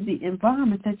to the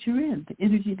environment that you're in, the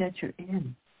energy that you're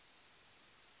in.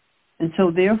 And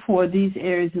so therefore, these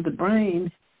areas of the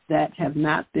brain, that have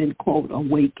not been, quote,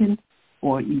 awakened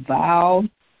or evolved,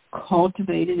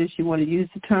 cultivated, if you want to use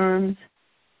the terms,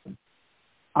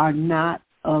 are not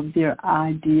of their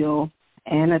ideal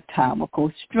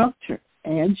anatomical structure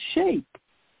and shape.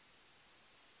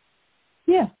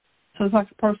 Yeah. So it's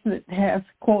like a person that has,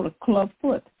 quote, a club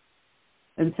foot.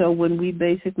 And so when we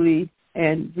basically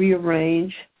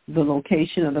rearrange the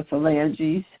location of the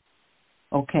phalanges,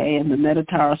 okay, and the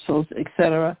metatarsals,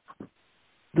 etc.,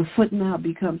 the foot now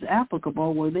becomes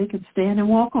applicable where they can stand and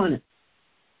walk on it.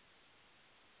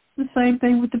 The same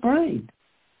thing with the brain.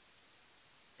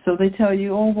 So they tell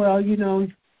you, oh, well, you know,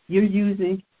 you're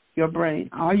using your brain.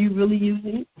 Are you really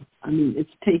using it? I mean, it's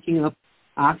taking up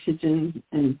oxygen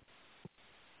and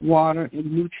water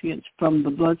and nutrients from the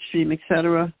bloodstream,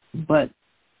 etc., but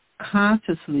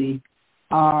consciously,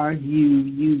 are you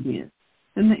using it?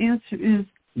 And the answer is,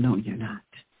 no, you're not.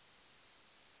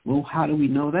 Well, how do we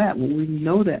know that? Well, we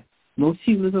know that most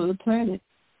humans on the planet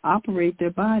operate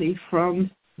their body from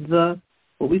the,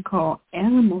 what we call,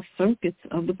 animal circuits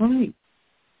of the brain.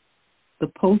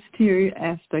 The posterior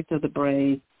aspect of the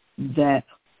brain that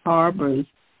harbors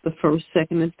the first,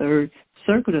 second, and third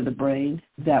circuit of the brain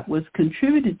that was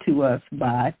contributed to us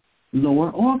by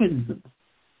lower organisms.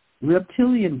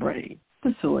 Reptilian brain,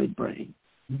 Passoid brain,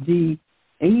 the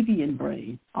avian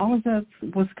brain, all of that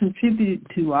was contributed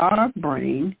to our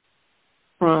brain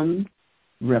from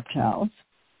reptiles,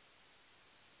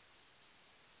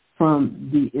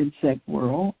 from the insect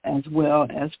world, as well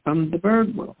as from the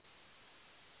bird world.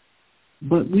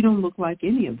 But we don't look like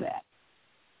any of that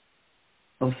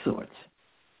of sorts.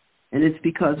 And it's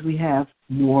because we have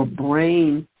more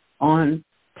brain on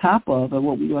top of, or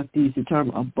what we like to use the term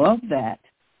above that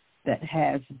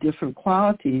has different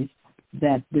qualities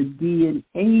that the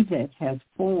DNA that has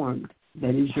formed,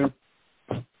 that is your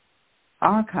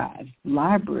archive,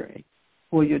 library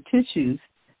for your tissues,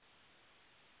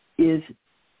 is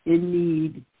in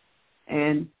need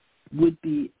and would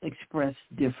be expressed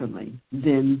differently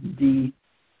than the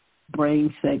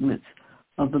brain segments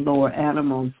of the lower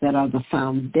animals that are the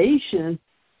foundation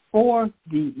for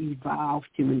the evolved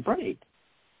human brain.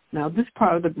 Now, this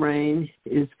part of the brain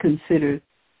is considered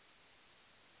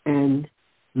and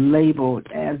labeled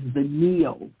as the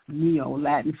neo,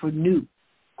 Latin for new,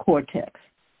 cortex.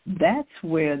 That's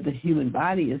where the human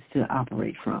body is to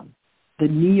operate from, the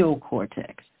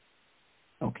neocortex,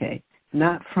 okay,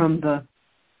 not from the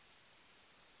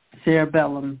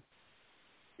cerebellum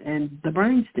and the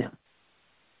brainstem.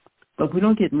 But we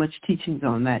don't get much teachings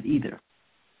on that either.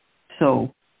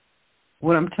 So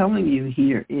what I'm telling you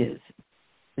here is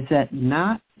that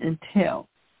not until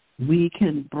we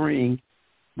can bring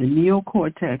the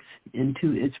neocortex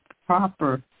into its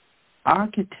proper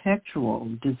architectural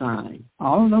design,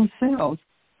 all of those cells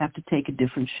have to take a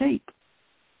different shape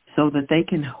so that they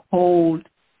can hold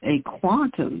a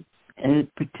quantum, a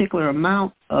particular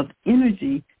amount of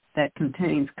energy that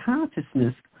contains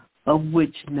consciousness, of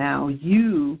which now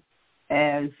you,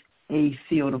 as a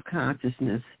field of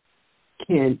consciousness,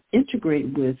 can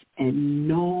integrate with and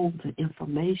know the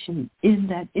information in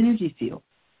that energy field.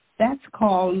 That's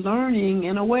called learning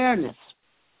and awareness.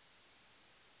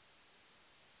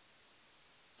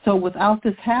 So without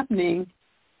this happening,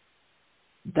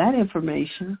 that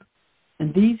information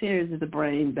and these areas of the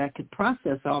brain that could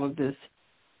process all of this,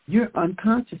 you're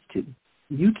unconscious to.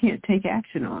 You can't take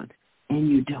action on, and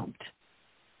you don't.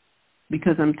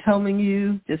 Because I'm telling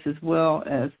you, just as well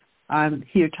as I'm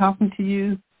here talking to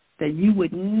you, that you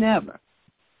would never,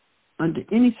 under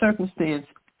any circumstance,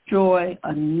 destroy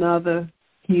another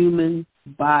human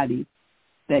body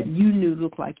that you knew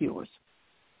looked like yours.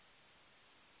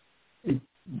 It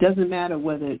doesn't matter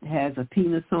whether it has a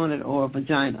penis on it or a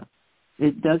vagina.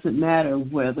 It doesn't matter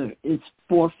whether it's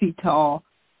 4 feet tall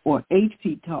or 8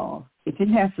 feet tall. If it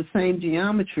has the same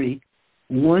geometry,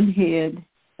 one head,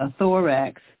 a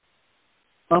thorax,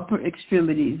 upper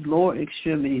extremities, lower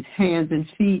extremities, hands and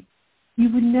feet, you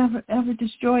would never, ever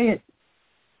destroy it.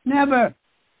 Never.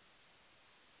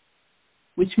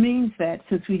 Which means that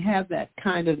since we have that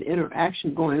kind of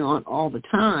interaction going on all the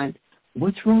time,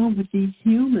 what's wrong with these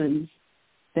humans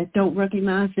that don't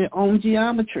recognize their own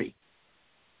geometry?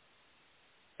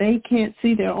 They can't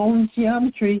see their own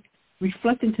geometry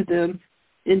reflected to them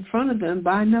in front of them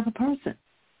by another person.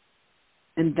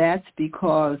 And that's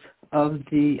because of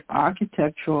the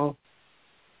architectural,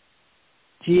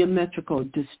 geometrical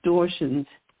distortions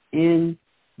in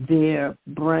their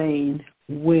brain,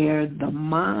 where the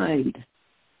mind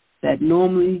that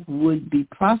normally would be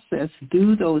processed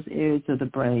through those areas of the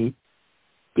brain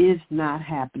is not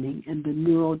happening, and the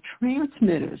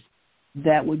neurotransmitters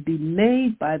that would be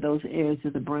made by those areas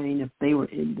of the brain, if they were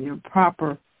in their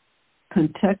proper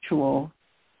contextual,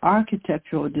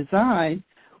 architectural design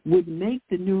would make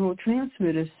the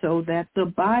neurotransmitters so that the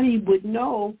body would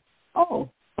know, oh,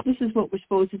 this is what we're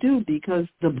supposed to do, because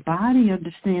the body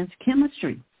understands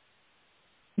chemistry.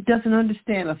 It doesn't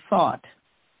understand a thought.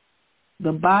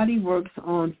 The body works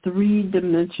on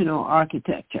three-dimensional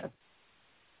architecture.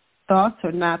 Thoughts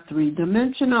are not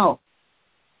three-dimensional.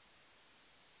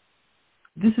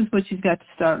 This is what you've got to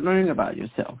start learning about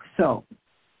yourself. So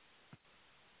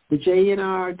the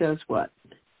JNR does what?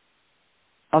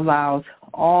 Allows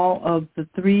all of the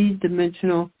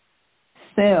three-dimensional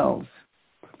cells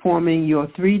forming your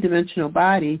three-dimensional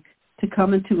body to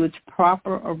come into its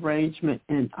proper arrangement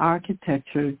and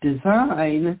architecture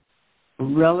design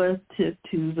relative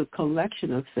to the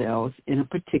collection of cells in a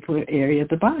particular area of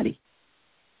the body.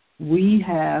 We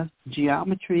have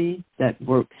geometry that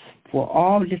works for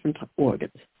all different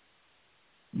organs.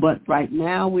 But right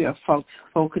now we are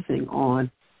focusing on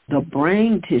the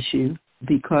brain tissue,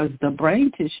 because the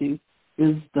brain tissue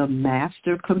is the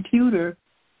master computer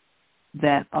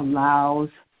that allows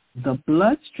the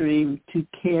bloodstream to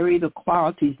carry the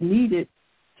qualities needed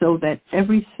so that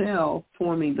every cell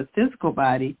forming the physical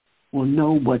body will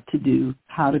know what to do,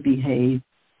 how to behave,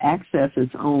 access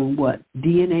its own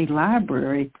DNA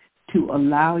library to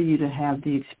allow you to have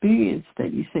the experience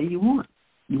that you say you want.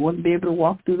 You want to be able to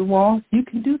walk through the walls? You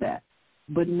can do that,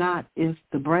 but not if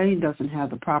the brain doesn't have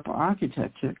the proper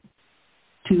architecture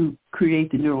to create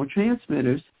the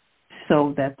neurotransmitters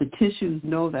so that the tissues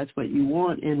know that's what you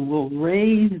want and will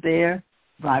raise their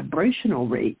vibrational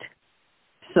rate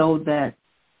so that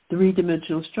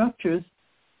three-dimensional structures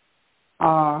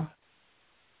are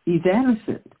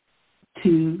evanescent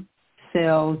to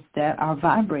cells that are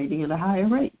vibrating at a higher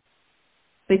rate.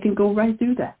 They can go right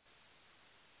through that.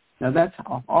 Now, that's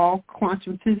all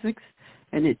quantum physics,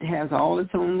 and it has all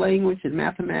its own language and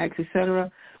mathematics,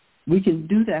 etc. We can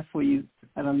do that for you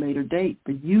at a later date,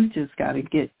 but you just got to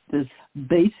get this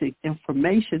basic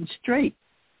information straight.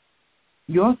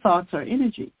 Your thoughts are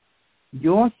energy.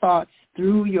 Your thoughts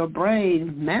through your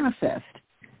brain manifest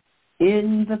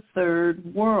in the third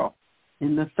world,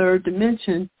 in the third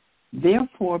dimension.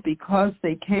 Therefore, because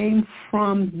they came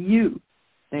from you,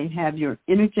 they have your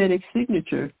energetic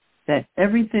signature that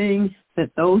everything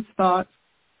that those thoughts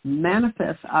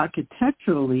manifest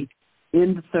architecturally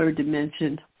in the third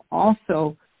dimension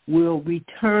also will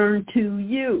return to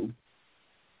you.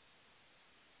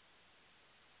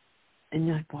 And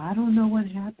you're like, well, I don't know what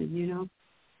happened, you know,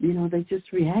 they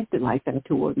just reacted like that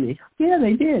toward me. Yeah,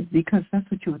 they did, because that's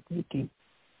what you were thinking.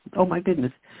 Oh, my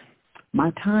goodness,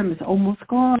 my time is almost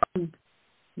gone.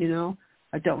 You know,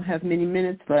 I don't have many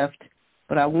minutes left,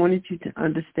 but I wanted you to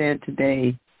understand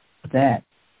today that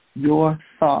your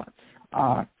thoughts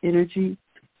are energy,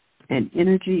 and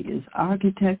energy is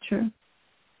architecture,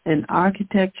 and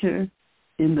architecture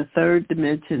in the third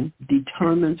dimension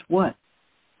determines what?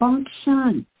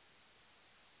 Function.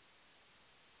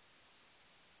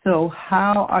 So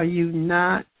how are you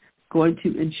not going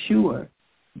to ensure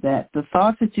that the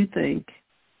thoughts that you think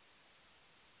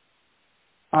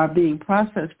are being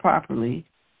processed properly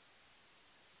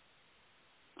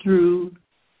through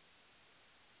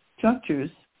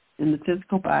structures in the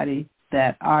physical body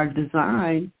that are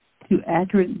designed to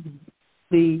actually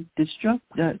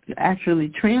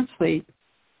translate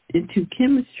into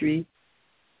chemistry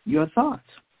your thoughts?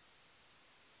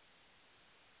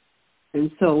 And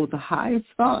so the highest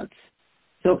thoughts,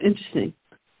 so interesting,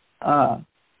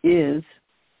 is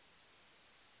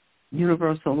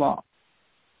universal law.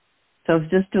 So I was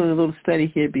just doing a little study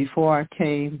here before I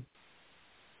came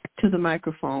to the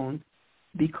microphone,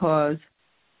 because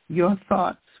your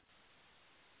thoughts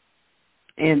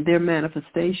and their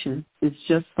manifestation is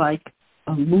just like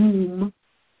a loom,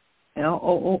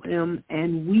 L-O-O-M,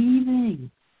 and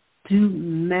weaving to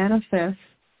manifest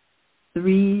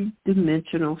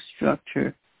three-dimensional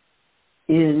structure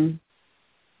in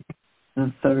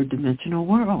the third-dimensional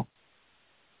world.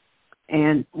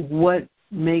 And what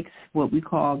makes what we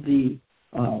call the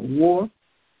warp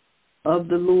of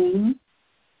the loom,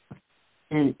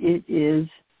 and it is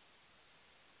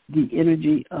the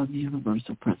energy of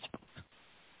universal principles.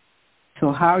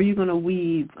 So how are you going to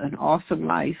weave an awesome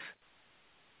life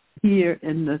here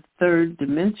in the third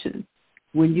dimension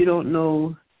when you don't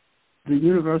know the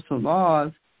universal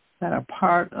laws that are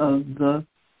part of the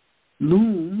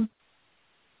loom,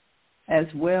 as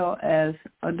well as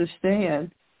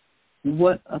understand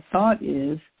what a thought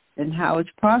is and how it's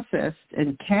processed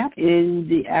and capped in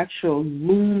the actual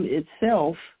loom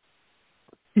itself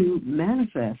to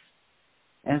manifest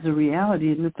as a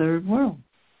reality in the third world?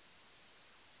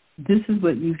 This is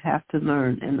what you have to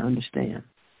learn and understand.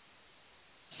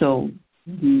 So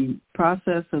the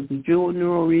process of the dual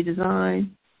neural redesign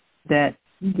that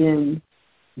then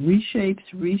reshapes,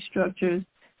 restructures,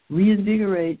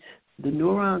 reinvigorates the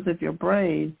neurons of your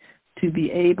brain to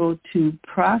be able to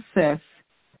process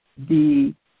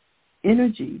the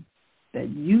energy that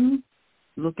you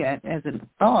look at as a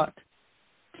thought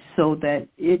so that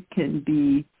it can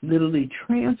be literally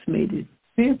translated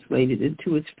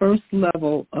into its first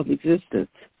level of existence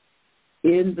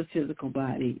in the physical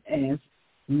body as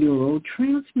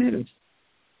neurotransmitters.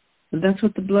 And that's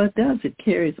what the blood does. It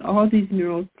carries all these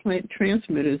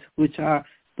neurotransmitters, which are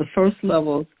the first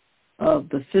levels of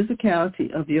the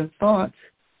physicality of your thoughts,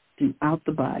 throughout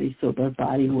the body so the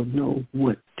body will know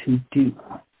what to do.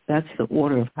 That's the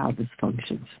order of how this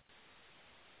functions.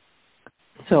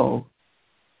 So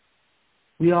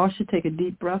we all should take a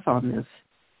deep breath on this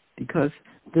because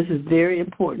this is very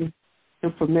important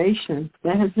information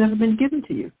that has never been given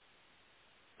to you.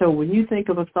 So when you think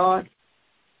of a thought,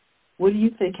 what do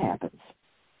you think happens?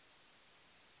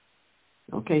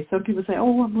 Okay, some people say,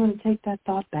 oh, I'm going to take that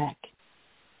thought back.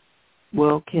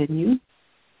 Well, can you?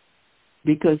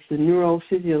 Because the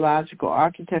neurophysiological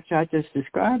architecture I just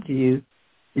described to you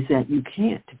is that you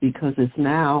can't, because it's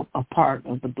now a part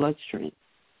of the bloodstream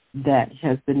that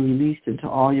has been released into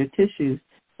all your tissues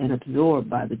and absorbed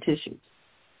by the tissues.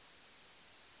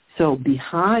 So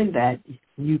behind that,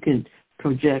 you can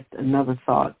project another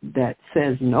thought that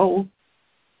says no.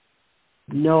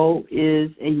 No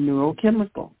is a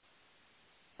neurochemical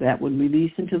that would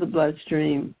release into the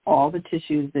bloodstream. All the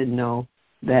tissues then know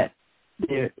that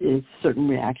there is certain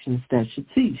reactions that should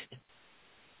cease.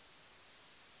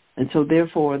 And so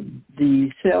therefore, the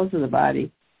cells of the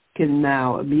body can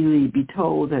now immediately be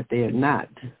told that they are not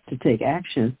to take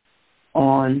action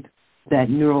on that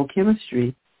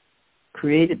neurochemistry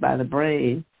created by the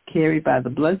brain, carried by the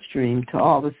bloodstream to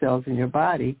all the cells in your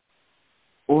body,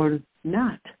 or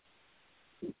not.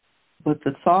 But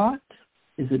the thought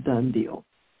is a done deal.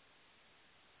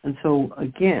 And so,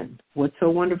 again, what's so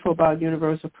wonderful about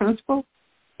universal principle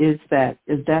is that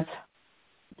if that's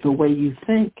the way you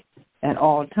think at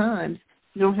all times,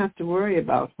 you don't have to worry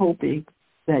about hoping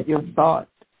that your thought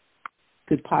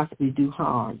could possibly do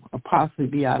harm or possibly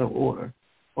be out of order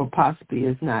or possibly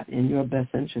is not in your best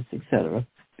interest, etc.,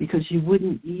 because you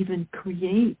wouldn't even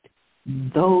create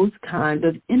those kind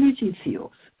of energy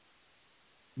fields.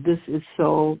 This is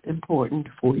so important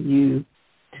for you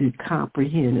to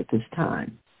comprehend at this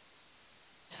time.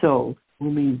 So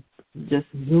when we just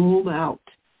zoom out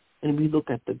and we look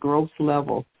at the gross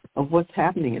level of what's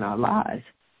happening in our lives,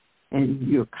 and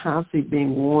you're constantly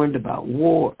being warned about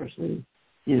wars and,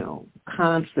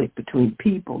 conflict between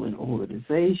people and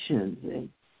organizations, and,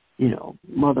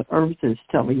 Mother Earth is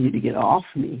telling you to get off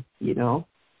me,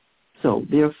 So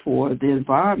therefore, the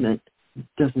environment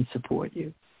doesn't support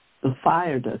you. The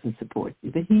fire doesn't support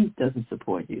you. The heat doesn't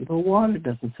support you. The water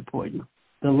doesn't support you.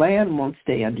 The land won't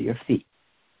stay under your feet.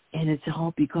 And it's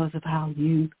all because of how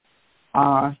you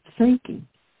are thinking.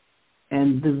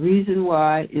 And the reason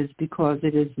why is because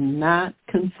it is not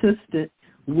consistent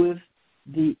with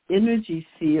the energy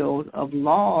field of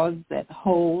laws that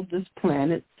hold this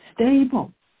planet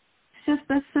stable. It's just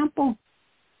that simple.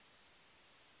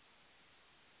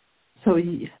 So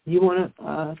you want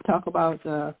to talk about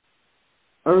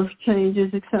earth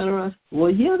changes, etc.? Well,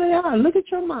 yeah, they are. Look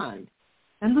at your mind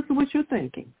and look at what you're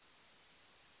thinking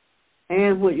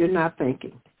and what you're not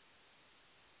thinking.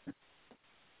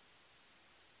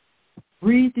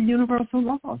 Read the universal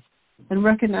laws and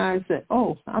recognize that,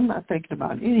 I'm not thinking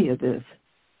about any of this.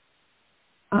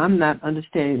 I'm not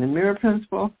understanding the mirror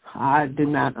principle. I do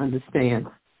not understand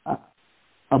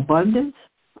abundance.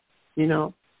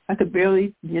 I could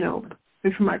barely,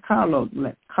 pay for my car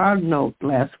note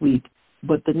last week.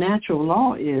 But the natural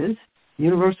law is,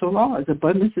 universal law is,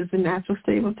 abundance is a natural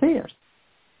state of affairs.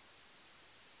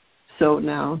 So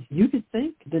now you could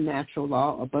think the natural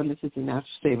law, abundance is a natural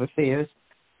state of affairs,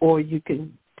 or you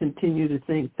can continue to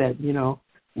think that,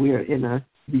 we're in a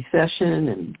recession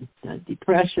and a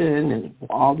depression and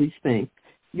all these things.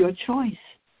 Your choice.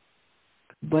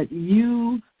 But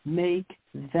you make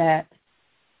that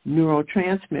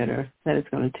neurotransmitter that is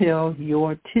going to tell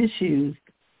your tissues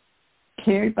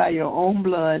carried by your own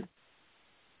blood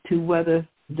to whether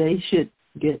they should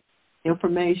get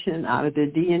information out of their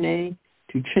DNA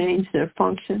to change their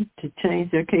function, to change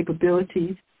their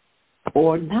capabilities,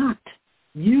 or not.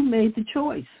 You made the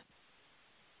choice.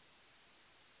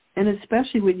 And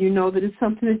especially when you know that it's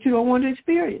something that you don't want to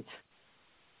experience.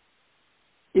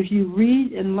 If you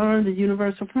read and learn the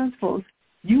universal principles,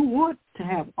 you want to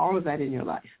have all of that in your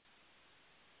life.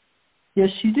 Yes,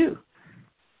 you do.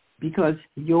 Because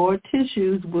your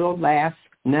tissues will last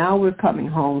Now we're coming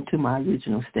home to my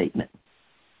original statement.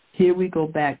 Here we go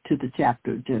back to the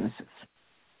chapter of Genesis.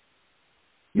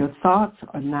 Your thoughts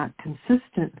are not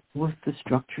consistent with the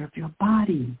structure of your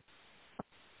body.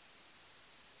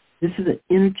 This is an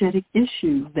energetic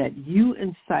issue that you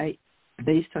incite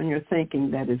based on your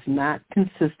thinking that is not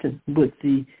consistent with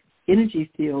the energy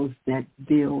fields that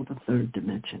build the third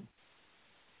dimension.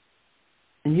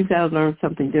 And you've got to learn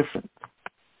something different.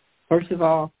 First of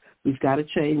all, we've got to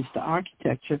change the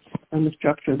architecture and the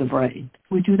structure of the brain.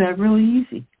 We do that really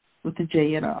easy with the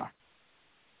JNR.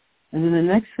 And then the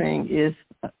next thing is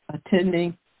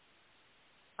attending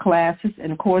classes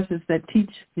and courses that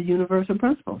teach the universal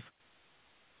principles.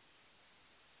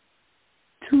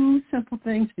 2 simple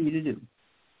things for you to do.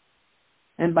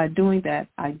 And by doing that,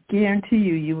 I guarantee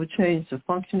you will change the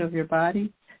function of your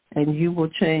body and you will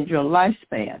change your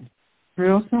lifespan.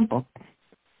 Real simple.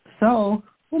 So,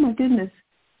 oh my goodness,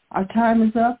 our time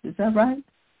is up. Is that right?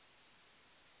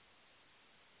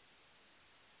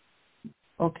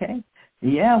 Okay.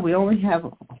 Yeah, we only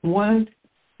have 1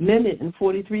 minute and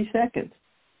 43 seconds.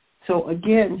 So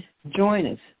again, join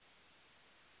us.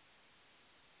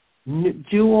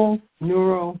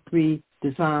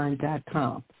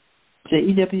 JewelNeuroRedesign.com.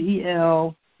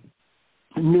 JEWEL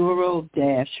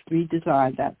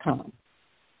Neuro-Redesign.com.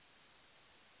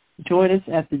 Join us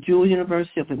at the Jewel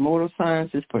University of Immortal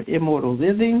Sciences for Immortal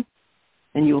Living,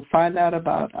 and you'll find out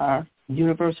about our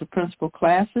Universal Principle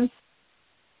classes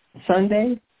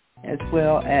Sunday as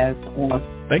well as on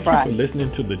Thank Friday. you for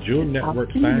listening to the Jewel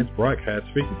Network Science Broadcast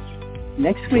Frequency.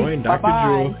 Next week. Join Dr. Bye-bye.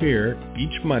 Jewel here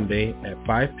each Monday at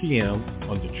 5 p.m.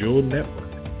 on the Jewel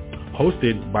Network,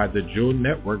 hosted by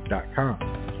thejewelnetwork.com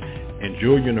and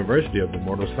Jewel University of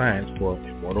Immortal Science for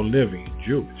Immortal Living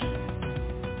Jewish.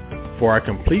 For our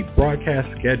complete broadcast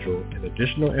schedule and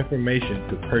additional information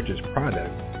to purchase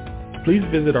products, please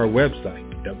visit our website,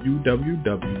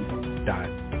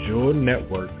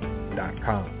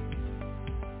 www.jewelnetwork.com.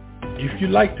 If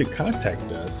you'd like to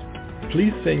contact us,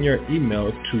 please send your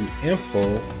email to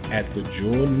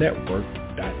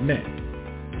info@thejewelnetwork.net.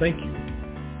 Thank you.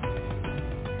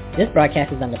 This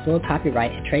broadcast is under full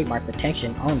copyright and trademark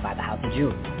protection owned by the House of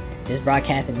Jewel. This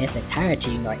broadcast in its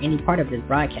entirety nor any part of this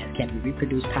broadcast can be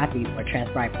reproduced, copied, or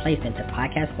transcribed, placed into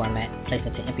podcast format, placed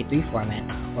into MP3 format,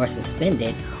 or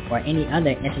suspended, or any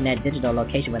other internet digital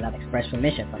location without express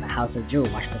permission from the House of Jewel,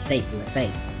 Washington State,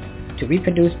 USA. To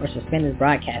reproduce or suspend this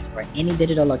broadcast or any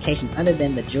digital location other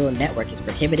than the Jewel Network is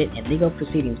prohibited and legal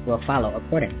proceedings will follow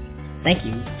accordingly. Thank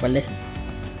you for listening.